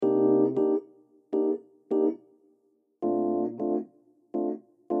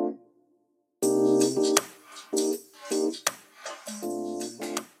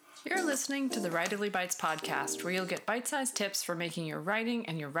listening to the Writerly Bites podcast, where you'll get bite-sized tips for making your writing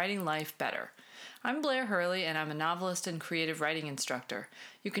and your writing life better. I'm Blair Hurley, and I'm a novelist and creative writing instructor.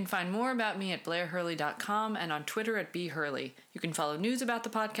 You can find more about me at blairhurley.com and on Twitter at bhurley. You can follow news about the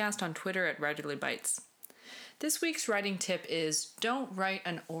podcast on Twitter at Writerly Bites. This week's writing tip is don't write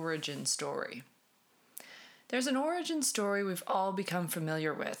an origin story. There's an origin story we've all become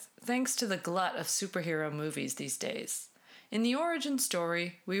familiar with, thanks to the glut of superhero movies these days. In the origin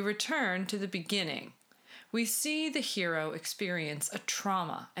story, we return to the beginning. We see the hero experience a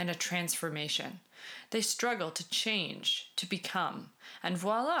trauma and a transformation. They struggle to change, to become, and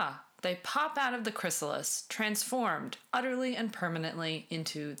voila, they pop out of the chrysalis, transformed utterly and permanently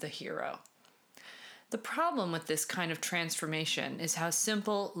into the hero. The problem with this kind of transformation is how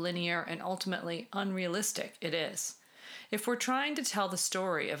simple, linear, and ultimately unrealistic it is. If we're trying to tell the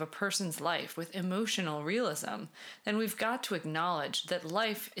story of a person's life with emotional realism, then we've got to acknowledge that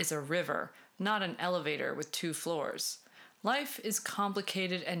life is a river, not an elevator with 2 floors. Life is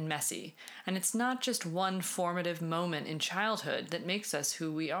complicated and messy, and it's not just one formative moment in childhood that makes us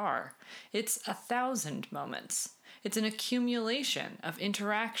who we are. It's 1,000 moments. It's an accumulation of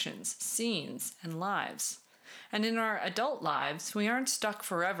interactions, scenes, and lives. And in our adult lives, we aren't stuck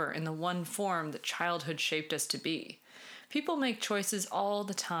forever in the one form that childhood shaped us to be. People make choices all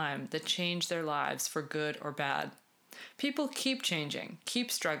the time that change their lives for good or bad. People keep changing,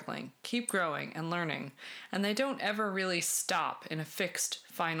 keep struggling, keep growing and learning, and they don't ever really stop in a fixed,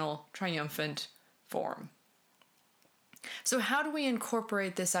 final, triumphant form. So how do we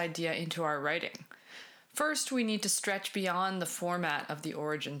incorporate this idea into our writing? First, we need to stretch beyond the format of the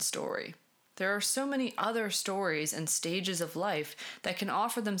origin story. There are so many other stories and stages of life that can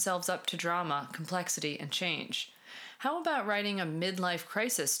offer themselves up to drama, complexity, and change. How about writing a midlife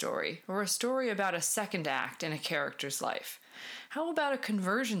crisis story, or a story about a second act in a character's life? How about a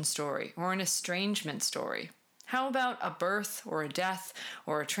conversion story, or an estrangement story? How about a birth, or a death,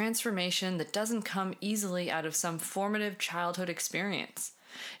 or a transformation that doesn't come easily out of some formative childhood experience?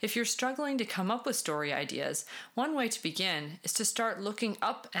 If you're struggling to come up with story ideas, one way to begin is to start looking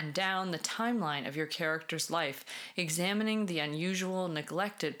up and down the timeline of your character's life, examining the unusual,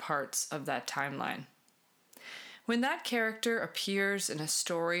 neglected parts of that timeline. When that character appears in a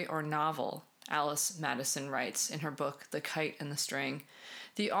story or novel, Alice Madison writes in her book, The Kite and the String,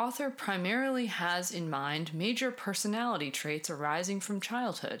 the author primarily has in mind major personality traits arising from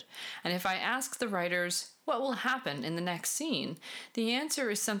childhood, and if I ask the writers, what will happen in the next scene, the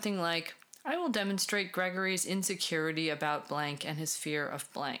answer is something like, I will demonstrate Gregory's insecurity about blank and his fear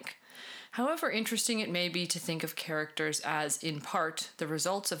of blank. However interesting it may be to think of characters as, in part, the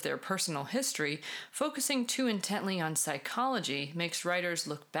results of their personal history, focusing too intently on psychology makes writers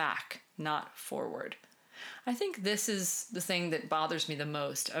look back, not forward. I think this is the thing that bothers me the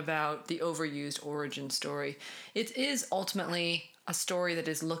most about the overused origin story. It is ultimately a story that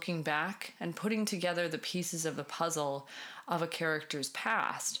is looking back and putting together the pieces of the puzzle of a character's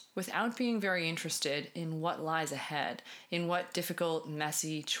past without being very interested in what lies ahead, in what difficult,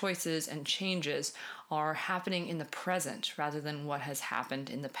 messy choices and changes are happening in the present rather than what has happened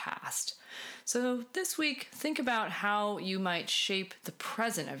in the past. So this week, think about how you might shape the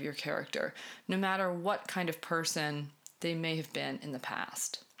present of your character, no matter what kind of person they may have been in the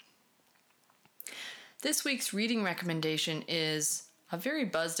past. This week's reading recommendation is a very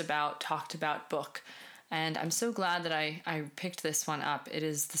buzzed about, talked about book, and I'm so glad that I picked this one up. It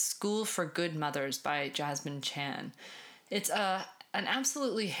is The School for Good Mothers by Jasmine Chan. It's an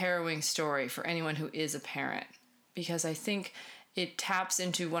absolutely harrowing story for anyone who is a parent, because I think it taps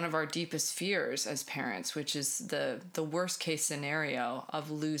into one of our deepest fears as parents, which is the worst case scenario of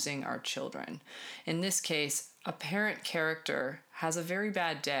losing our children. In this case, a parent character has a very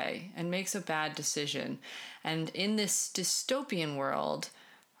bad day and makes a bad decision. And in this dystopian world,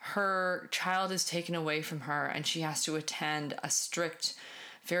 her child is taken away from her and she has to attend a strict,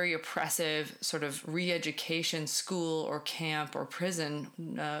 very oppressive sort of re-education school or camp or prison,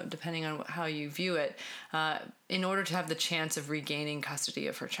 depending on how you view it, in order to have the chance of regaining custody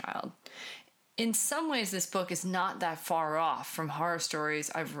of her child. In some ways, this book is not that far off from horror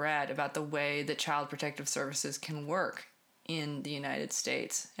stories I've read about the way that Child Protective Services can work in the United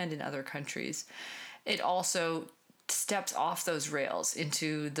States and in other countries. It also steps off those rails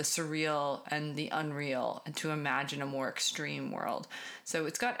into the surreal and the unreal and to imagine a more extreme world. So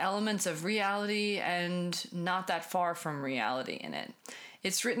it's got elements of reality and not that far from reality in it.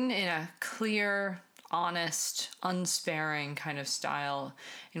 It's written in a clear, honest, unsparing kind of style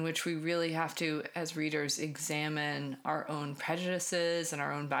in which we really have to, as readers, examine our own prejudices and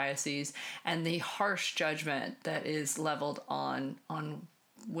our own biases and the harsh judgment that is leveled on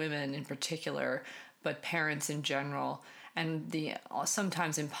women in particular, but parents in general, and the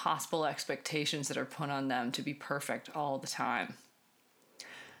sometimes impossible expectations that are put on them to be perfect all the time.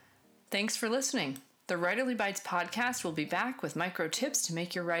 Thanks for listening. The Writerly Bites podcast will be back with micro tips to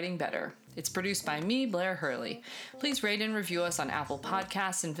make your writing better. It's produced by me, Blair Hurley. Please rate and review us on Apple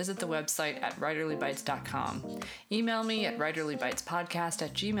Podcasts and visit the website at writerlybites.com. Email me at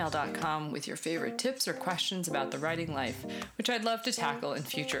writerlybites.podcast@gmail.com with your favorite tips or questions about the writing life, which I'd love to tackle in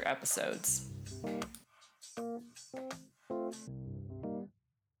future episodes.